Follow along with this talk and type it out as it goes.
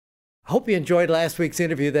Hope you enjoyed last week's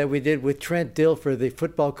interview that we did with Trent Dilfer, the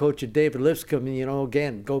football coach at David Lipscomb. And,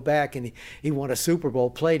 again, go back and he won a Super Bowl,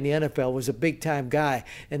 played in the NFL, was a big-time guy,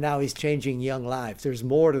 and now he's changing young lives. There's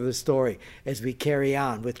more to the story as we carry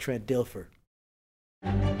on with Trent Dilfer.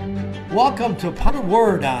 Welcome to Put a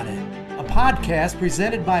Word on It, a podcast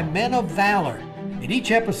presented by Men of Valor. In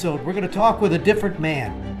each episode, we're going to talk with a different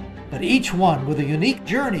man, but each one with a unique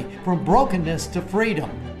journey from brokenness to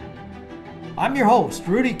freedom. I'm your host,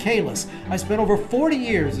 Rudy Kalis. I spent over 40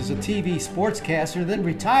 years as a TV sportscaster, then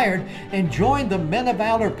retired and joined the Men of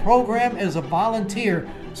Valor program as a volunteer.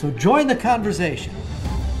 So join the conversation.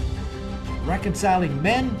 Reconciling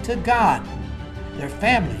men to God, their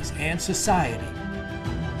families, and society.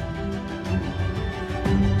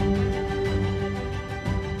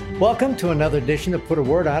 Welcome to another edition of Put a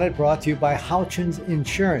Word on It, brought to you by Houchins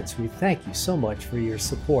Insurance. We thank you so much for your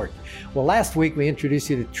support. Well, last week we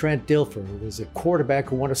introduced you to Trent Dilfer, who was a quarterback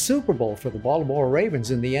who won a Super Bowl for the Baltimore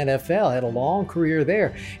Ravens in the NFL, had a long career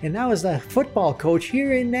there, and now is the football coach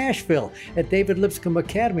here in Nashville at David Lipscomb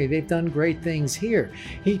Academy. They've done great things here.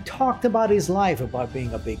 He talked about his life, about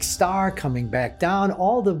being a big star, coming back down,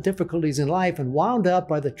 all the difficulties in life, and wound up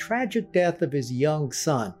by the tragic death of his young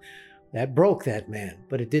son. That broke that man,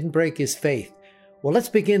 but it didn't break his faith. Well, let's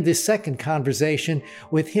begin this second conversation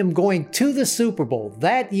with him going to the Super Bowl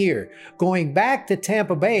that year, going back to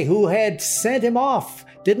Tampa Bay, who had sent him off,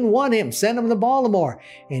 didn't want him, sent him to Baltimore.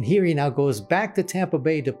 And here he now goes back to Tampa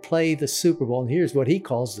Bay to play the Super Bowl. And here's what he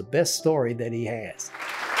calls the best story that he has.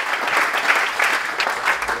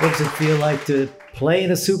 What does it feel like to play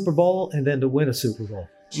in a Super Bowl and then to win a Super Bowl?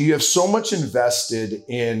 You have so much invested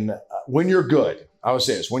in when you're good. I would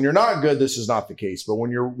say this: when you're not good, this is not the case. But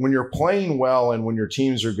when you're playing well and when your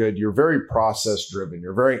teams are good, you're very process driven.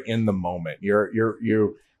 You're very in the moment.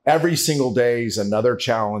 You every single day is another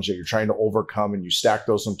challenge that you're trying to overcome, and you stack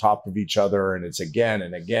those on top of each other, and it's again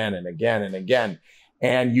and again and again and again,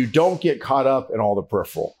 and you don't get caught up in all the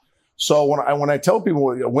peripheral. So when I tell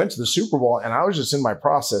people I went to the Super Bowl and I was just in my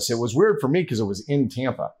process, it was weird for me because it was in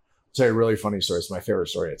Tampa. I'll tell you a really funny story. It's my favorite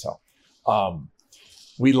story to tell.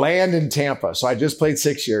 We land in Tampa. So I just played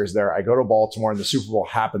 6 years there. I go to Baltimore and the Super Bowl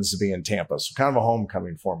happens to be in Tampa. So kind of a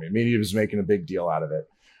homecoming for me. Media was making a big deal out of it.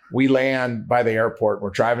 We land by the airport.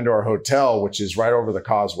 We're driving to our hotel, which is right over the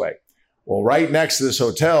causeway. Well, right next to this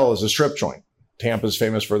hotel is a strip joint. Tampa's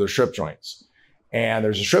famous for their strip joints. And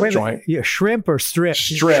there's a strip joint. Yeah, shrimp or strip?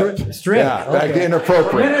 Strip. Yeah, okay. Like the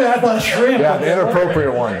inappropriate. I thought shrimp. Yeah, the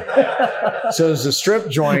inappropriate one. So there's a strip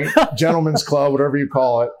joint, gentleman's club, whatever you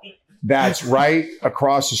call it, that's right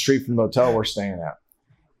across the street from the hotel we're staying at.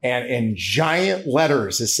 And in giant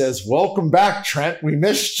letters, it says, "Welcome back, Trent. We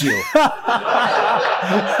missed you." And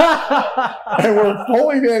we're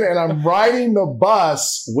pulling in, and I'm riding the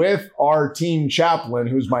bus with our team chaplain,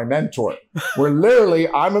 who's my mentor. We're literally,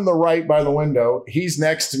 I'm in the right by the window. He's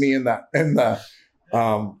next to me in the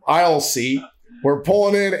aisle seat. We're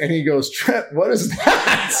pulling in, and he goes, "Trent, what is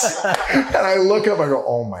that?" And I look up, I go,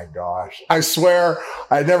 "Oh my gosh." I swear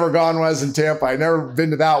I'd never gone when I was in Tampa. I'd never been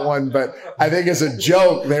to that one, but I think as a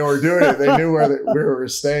joke, they were doing it. They knew where we were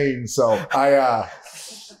staying. So but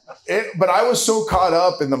I was so caught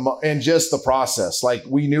up in just the process. Like,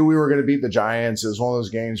 we knew we were going to beat the Giants. It was one of those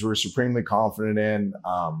games we were supremely confident in.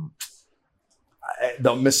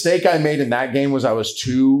 The mistake I made in that game was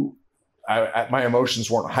my emotions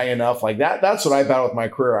weren't high enough. Like that's what I battled with my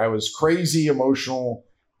career. I was crazy emotional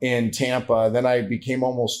in Tampa. Then I became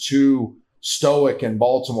almost too stoic in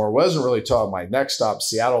Baltimore. It wasn't really till my next stop,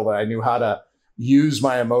 Seattle, that I knew how to use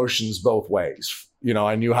my emotions both ways.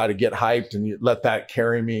 I knew how to get hyped and let that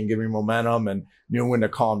carry me and give me momentum, and knew when to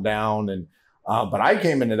calm down. And but I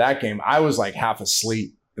came into that game, I was like half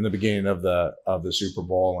asleep in the beginning of the Super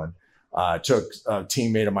Bowl, and took a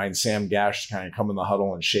teammate of mine, Sam Gash, to kind of come in the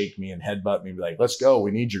huddle and shake me and headbutt me and be like, "Let's go.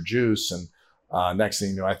 We need your juice." And next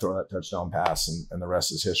thing you know, I throw that touchdown pass, and the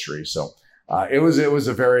rest is history. So it was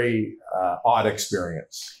a very odd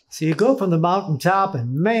experience. So you go from the mountaintop,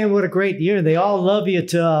 and man, what a great year. They all love you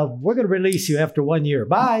we're going to release you after 1 year.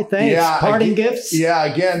 Bye. Thanks. Yeah, Parting gifts. Yeah.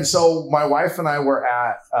 Again, so my wife and I were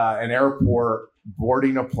at an airport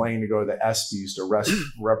boarding a plane to go to the ESPYs to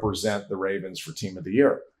represent the Ravens for Team of the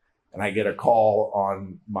Year. And I get a call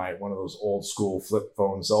on one of those old school flip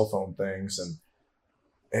phone, cell phone things. And,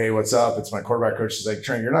 "Hey, what's up? It's my quarterback coach." He's like,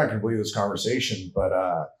 "Trent, you're not going to believe this conversation, but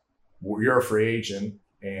you're a free agent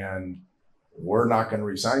and we're not going to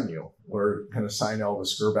re-sign you. We're going to sign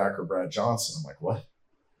Elvis Grbac or Brad Johnson." I'm like, "What?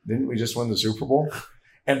 Didn't we just win the Super Bowl?"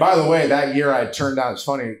 And by the way, that year I turned down. It's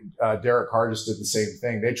funny. Derek Carr just did the same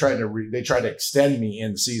thing. They tried to extend me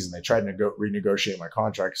in season. They tried to renegotiate my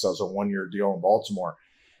contract because I was a 1 year deal in Baltimore.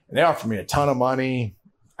 And they offered me a ton of money.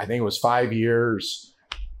 I think it was 5 years.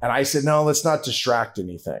 And I said, no, let's not distract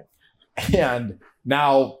anything. And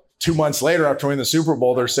now 2 months later, after winning the Super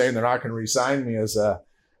Bowl, they're saying they're not going to re-sign me as a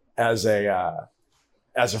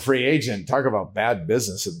free agent. Talk about bad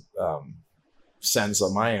business sense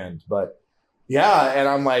on my end. But yeah, and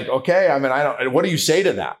I'm like, okay, I mean, what do you say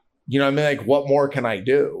to that? You know what I mean? Like, what more can I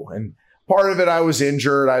do? And part of it, I was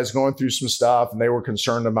injured. I was going through some stuff and they were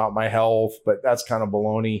concerned about my health, but that's kind of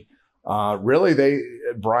baloney. Really,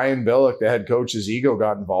 Brian Billick, the head coach's ego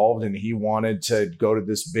got involved and he wanted to go to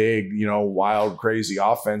this big, wild, crazy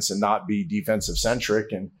offense and not be defensive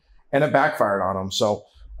centric. And it backfired on him. So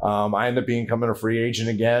I ended up becoming a free agent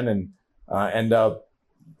again and end up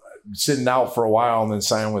sitting out for a while and then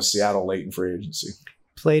signing with Seattle late in free agency.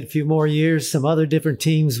 Played a few more years, some other different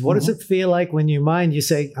teams. What does it feel like when you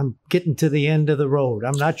say, I'm getting to the end of the road?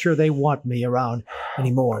 I'm not sure they want me around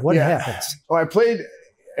anymore. What happens? Well, I played,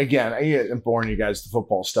 again, I'm boring you guys, the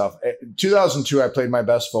football stuff. 2002, I played my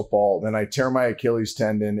best football. Then I tear my Achilles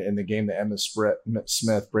tendon in the game that Emmitt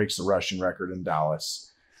Smith breaks the rushing record in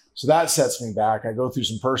Dallas. So that sets me back. I go through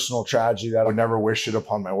some personal tragedy that I would never wish it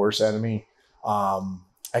upon my worst enemy.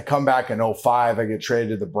 I come back in 2005. I get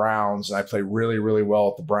traded to the Browns, and I play really, really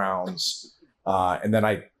well at the Browns. And then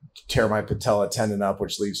I tear my patella tendon up,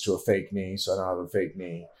 which leads to a fake knee. So I don't have a fake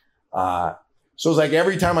knee. So it's like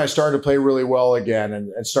every time I started to play really well again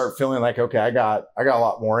and start feeling like, okay, I got a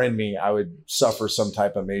lot more in me, I would suffer some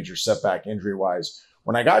type of major setback injury-wise.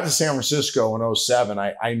 When I got to San Francisco in 2007,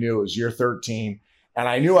 I knew it was year 13. And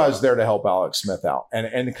I knew I was there to help Alex Smith out.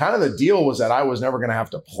 And kind of the deal was that I was never going to have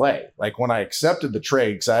to play. Like when I accepted the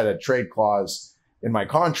trade, because I had a trade clause in my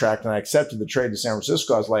contract and I accepted the trade to San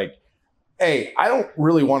Francisco, I was like, hey, I don't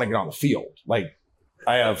really want to get on the field. Like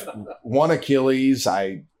I have one Achilles,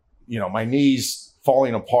 my knee's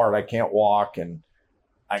falling apart. I can't walk and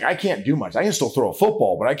I can't do much. I can still throw a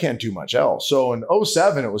football, but I can't do much else. So in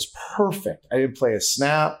 2007, it was perfect. I didn't play a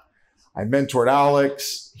snap. I mentored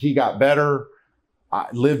Alex. He got better. I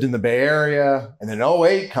lived in the Bay Area, and then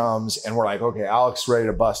 2008 comes and we're like, okay, Alex is ready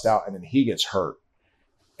to bust out. And then he gets hurt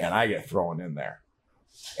and I get thrown in there.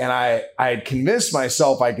 And I had convinced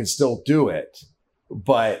myself I could still do it,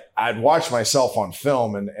 but I'd watched myself on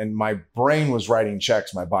film and my brain was writing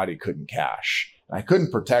checks my body couldn't cash. And I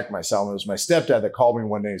couldn't protect myself. And it was my stepdad that called me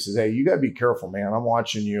one day and says, hey, you got to be careful, man. I'm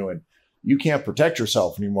watching you and you can't protect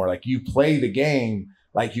yourself anymore. Like you play the game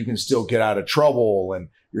like you can still get out of trouble and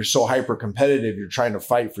you're so hyper competitive. You're trying to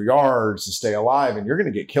fight for yards and stay alive and you're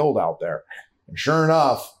going to get killed out there. And sure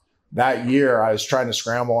enough, that year I was trying to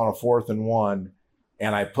scramble on a 4th and 1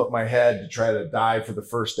 and I put my head to try to dive for the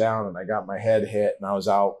first down and I got my head hit and I was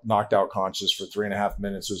knocked out conscious for 3.5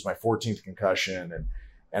 minutes. It was my 14th concussion.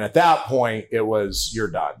 And at that point it was,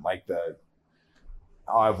 you're done. Like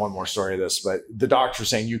I'll have one more story of this, but the doctor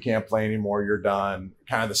saying you can't play anymore. You're done.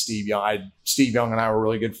 Kind of the Steve Young and I were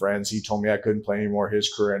really good friends. He told me I couldn't play anymore.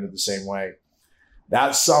 His career ended the same way.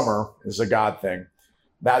 That summer is a God thing.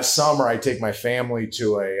 That summer, I take my family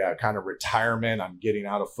to a kind of retirement. I'm getting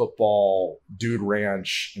out of football, dude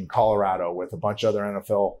ranch in Colorado with a bunch of other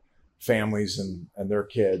NFL families and their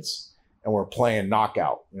kids. And we're playing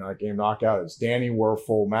knockout. That game knockout is Danny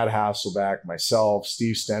Werfel, Matt Hasselbeck, myself,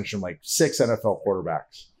 Steve Stenstrom, like 6 NFL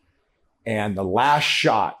quarterbacks. And the last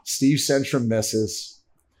shot, Steve Stenstrom misses.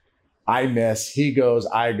 I miss. He goes,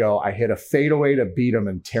 I go. I hit a fadeaway to beat him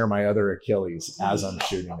and tear my other Achilles as I'm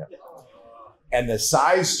shooting it. And the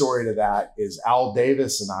side story to that is Al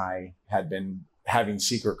Davis and I had been having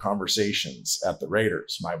secret conversations at the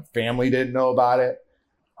Raiders. My family didn't know about it.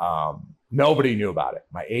 Nobody knew about it.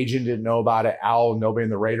 My agent didn't know about it. Nobody in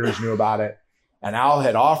the Raiders knew about it. And Al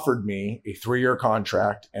had offered me a 3-year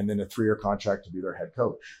contract and then a 3-year contract to be their head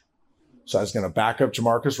coach. So I was going to back up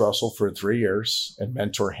Jamarcus Russell for 3 years and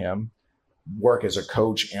mentor him, work as a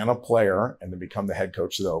coach and a player, and then become the head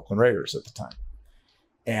coach of the Oakland Raiders at the time.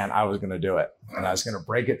 And I was going to do it. And I was going to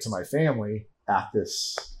break it to my family at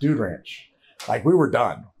this dude ranch. Like we were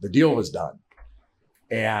done. The deal was done.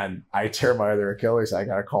 And I tear my other Achilles. I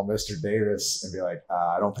got to call Mr. Davis and be like,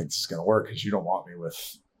 I don't think this is going to work because you don't want me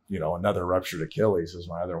with, another ruptured Achilles is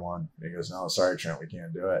my other one. And he goes, no, sorry, Trent, we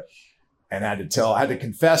can't do it. And I had to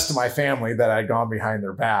confess to my family that I'd gone behind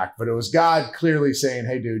their back. But it was God clearly saying,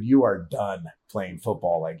 hey, dude, you are done playing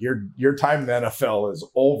football. Like your time in the NFL is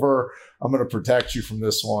over. I'm going to protect you from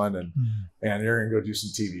this one. And you're going to go do some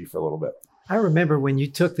TV for a little bit. I remember when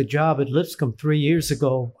you took the job at Lipscomb 3 years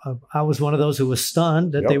ago, I was one of those who was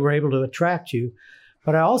stunned that they were able to attract you.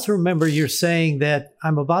 But I also remember you're saying that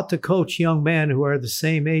I'm about to coach young men who are the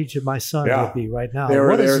same age that my son would be right now.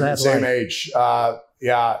 They're the same age.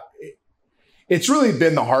 It's really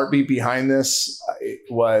been the heartbeat behind this. It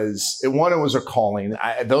was a calling.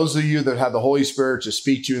 Those of you that had the Holy Spirit to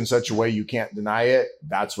speak to you in such a way you can't deny it,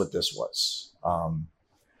 that's what this was.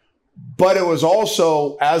 But it was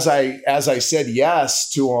also, as I said yes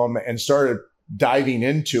to him and started diving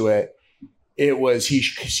into it, he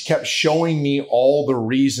kept showing me all the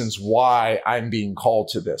reasons why I'm being called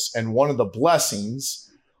to this. And one of the blessings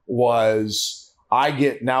was I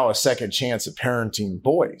get now a second chance at parenting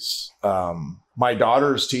boys. My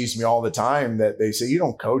daughters tease me all the time that they say, you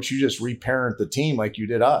don't coach, you just reparent the team like you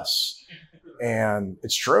did us. And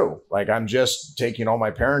it's true. Like, I'm just taking all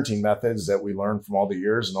my parenting methods that we learned from all the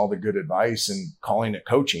years and all the good advice and calling it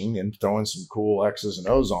coaching and throwing some cool X's and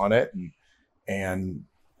O's on it. And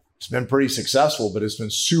it's been pretty successful, but it's been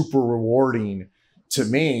super rewarding to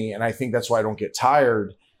me. And I think that's why I don't get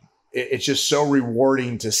tired. It's just so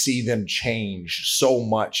rewarding to see them change so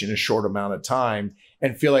much in a short amount of time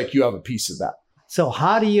and feel like you have a piece of that. So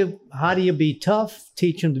how do you be tough?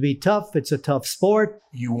 Teach them to be tough. It's a tough sport.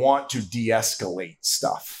 You want to de-escalate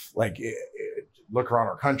stuff. Like, look around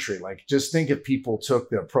our country. Like, just think if people took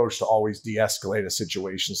the approach to always de-escalate a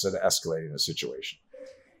situation instead of escalating a situation.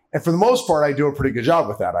 And for the most part, I do a pretty good job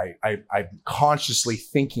with that. I'm consciously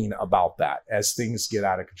thinking about that as things get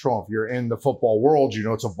out of control. If you're in the football world, you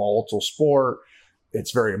know it's a volatile sport.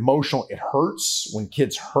 It's very emotional. It hurts. When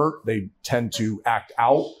kids hurt, they tend to act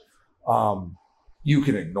out. You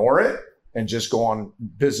can ignore it and just go on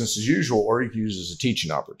business as usual, or you can use it as a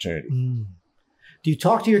teaching opportunity. Do you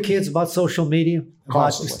talk to your kids about social media?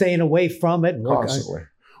 Constantly. About staying away from it? Constantly.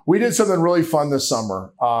 We did something really fun this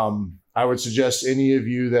summer. I would suggest any of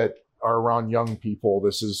you that are around young people,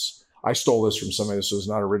 I stole this from somebody. This was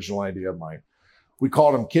not an original idea of mine. We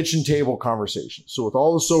called them kitchen table conversations. So with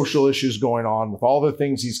all the social issues going on, with all the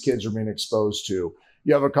things these kids are being exposed to,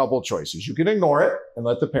 you have a couple of choices. You can ignore it and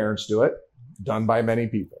let the parents do it, done by many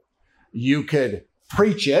people. You could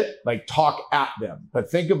preach it, like talk at them.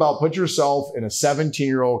 But put yourself in a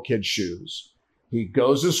 17-year-old kid's shoes. He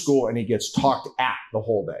goes to school and he gets talked at the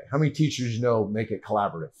whole day. How many teachers you know make it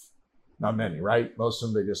collaborative? Not many, right? Most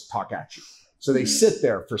of them, they just talk at you. So they sit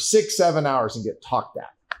there for 6-7 hours and get talked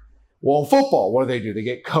at. Well, in football, what do? They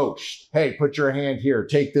get coached. Hey, put your hand here,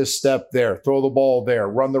 take this step there, throw the ball there,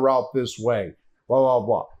 run the route this way, blah, blah,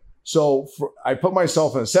 blah. So I put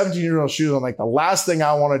myself in a 17-year-old shoes. I'm like, the last thing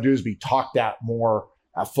I want to do is be talked at more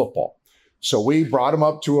at football. So we brought him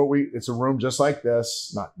up to it's a room just like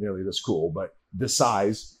this, not nearly this cool, but this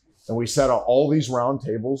size. And we set out all these round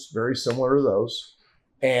tables, very similar to those.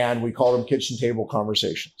 And we called them kitchen table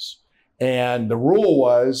conversations. And the rule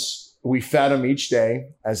was we fed them each day.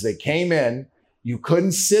 As they came in, you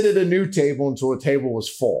couldn't sit at a new table until a table was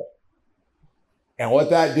full. And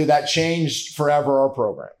what that did, that changed forever our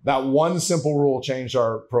program. That one simple rule changed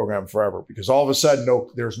our program forever, because all of a sudden,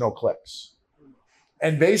 there's no clicks.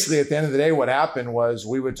 And basically, at the end of the day, what happened was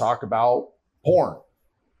we would talk about porn.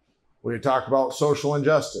 We would talk about social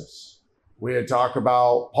injustice. We would talk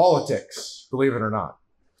about politics, believe it or not.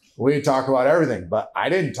 We would talk about everything, but I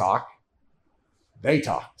didn't talk. They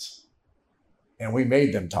talked. And we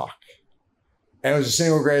made them talk. And it was the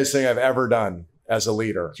single greatest thing I've ever done as a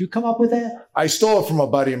leader. Did you come up with that? I stole it from a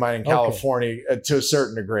buddy of mine in California to a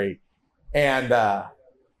certain degree. And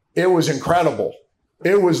it was incredible.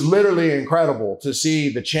 It was literally incredible to see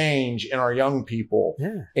the change in our young people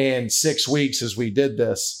in 6 weeks as we did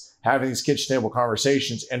this, having these kitchen table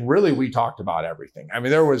conversations. And really, we talked about everything. I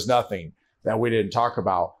mean, there was nothing that we didn't talk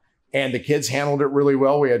about. And the kids handled it really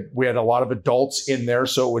well. We had a lot of adults in there,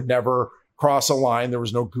 so it would never cross a line. There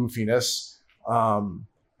was no goofiness.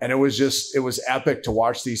 And it was epic to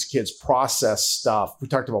watch these kids process stuff. We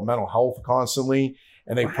talked about mental health constantly,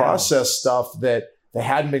 and they process stuff that they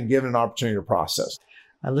hadn't been given an opportunity to process.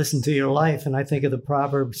 I listen to your life and I think of the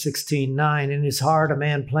Proverbs 16:9. In his heart, a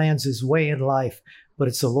man plans his way in life, but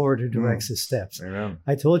it's the Lord who directs his steps. Amen.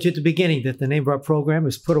 I told you at the beginning that the name of our program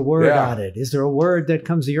is Put a Word on It. Is there a word that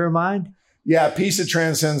comes to your mind? Yeah, peace that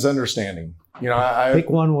transcends understanding. Pick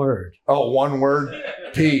one word. Oh, one word?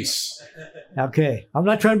 Peace. Okay. I'm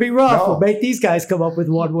not trying to be rough, but make these guys come up with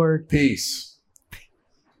one word. Peace.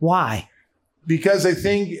 Why? Because I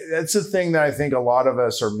think that's the thing that I think a lot of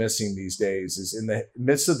us are missing these days is in the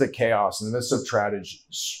midst of the chaos, in the midst of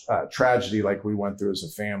tragedy like we went through as a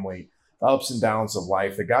family, the ups and downs of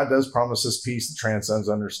life, that God does promise us peace that transcends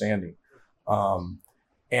understanding.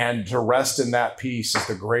 And to rest in that peace is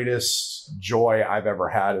the greatest joy I've ever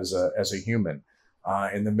had as a human.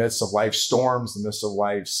 In the midst of life's storms, the midst of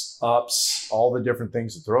life's ups, all the different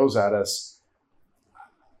things it throws at us,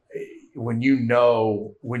 when you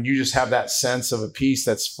just have that sense of a peace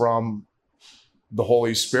that's from the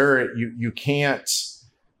Holy Spirit, you can't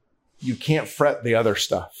fret the other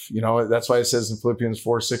stuff. That's why it says in Philippians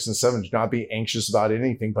 4, 6, and 7, do not be anxious about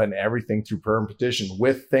anything, but in everything through prayer and petition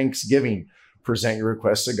with thanksgiving, present your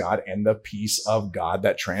requests to God, and the peace of God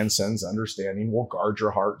that transcends understanding will guard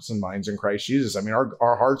your hearts and minds in Christ Jesus. I mean,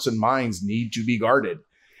 our hearts and minds need to be guarded,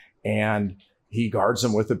 and he guards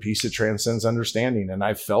them with a peace that transcends understanding. And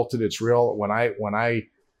I've felt it. It's real. When I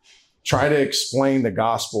try to explain the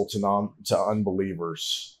gospel to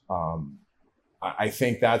unbelievers, I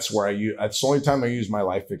think that's where that's the only time I use my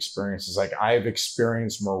life experience. Is like, I've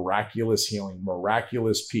experienced miraculous healing,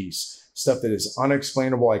 miraculous peace, stuff that is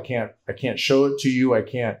unexplainable. I can't show it to you.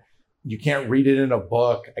 You can't read it in a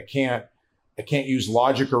book. I can't use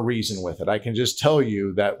logic or reason with it. I can just tell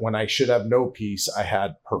you that when I should have no peace, I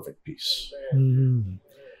had perfect peace. Mm-hmm.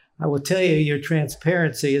 I will tell you, your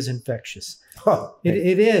transparency is infectious.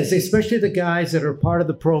 It is, especially the guys that are part of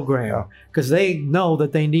the program, because they know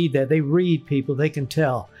that they need that. They read people, they can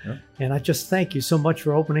tell. Yeah. And I just thank you so much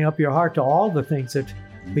for opening up your heart to all the things that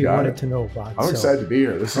we wanted to know about. I'm excited to be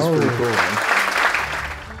here. This is pretty cool, man.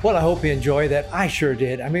 Well, I hope you enjoyed that. I sure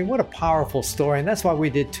did. I mean, what a powerful story. And that's why we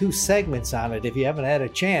did 2 segments on it. If you haven't had a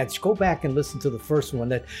chance, go back and listen to the first one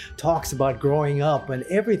that talks about growing up and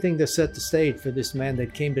everything that set the stage for this man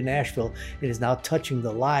that came to Nashville and is now touching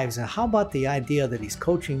the lives. And how about the idea that he's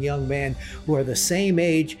coaching young men who are the same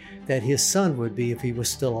age that his son would be if he was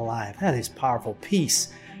still alive? That is powerful.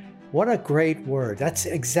 Peace. What a great word. That's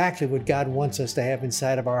exactly what God wants us to have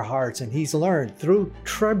inside of our hearts. And he's learned through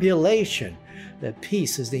tribulation that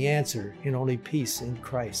peace is the answer, and only peace in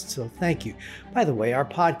Christ. So thank you. By the way, our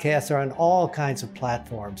podcasts are on all kinds of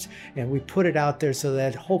platforms, and we put it out there so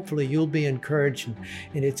that hopefully you'll be encouraged.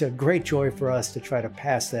 And it's a great joy for us to try to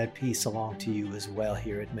pass that peace along to you as well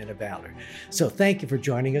here at Men of Valor. So thank you for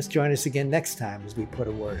joining us. Join us again next time as we put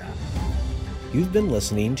a word on it. You've been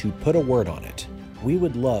listening to Put a Word on It. We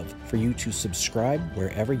would love for you to subscribe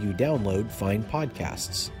wherever you download fine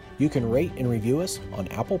podcasts. You can rate and review us on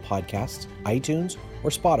Apple Podcasts, iTunes,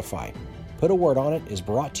 or Spotify. Put a Word on It is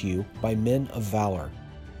brought to you by Men of Valor.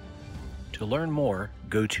 To learn more,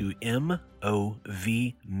 go to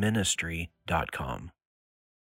movministry.com.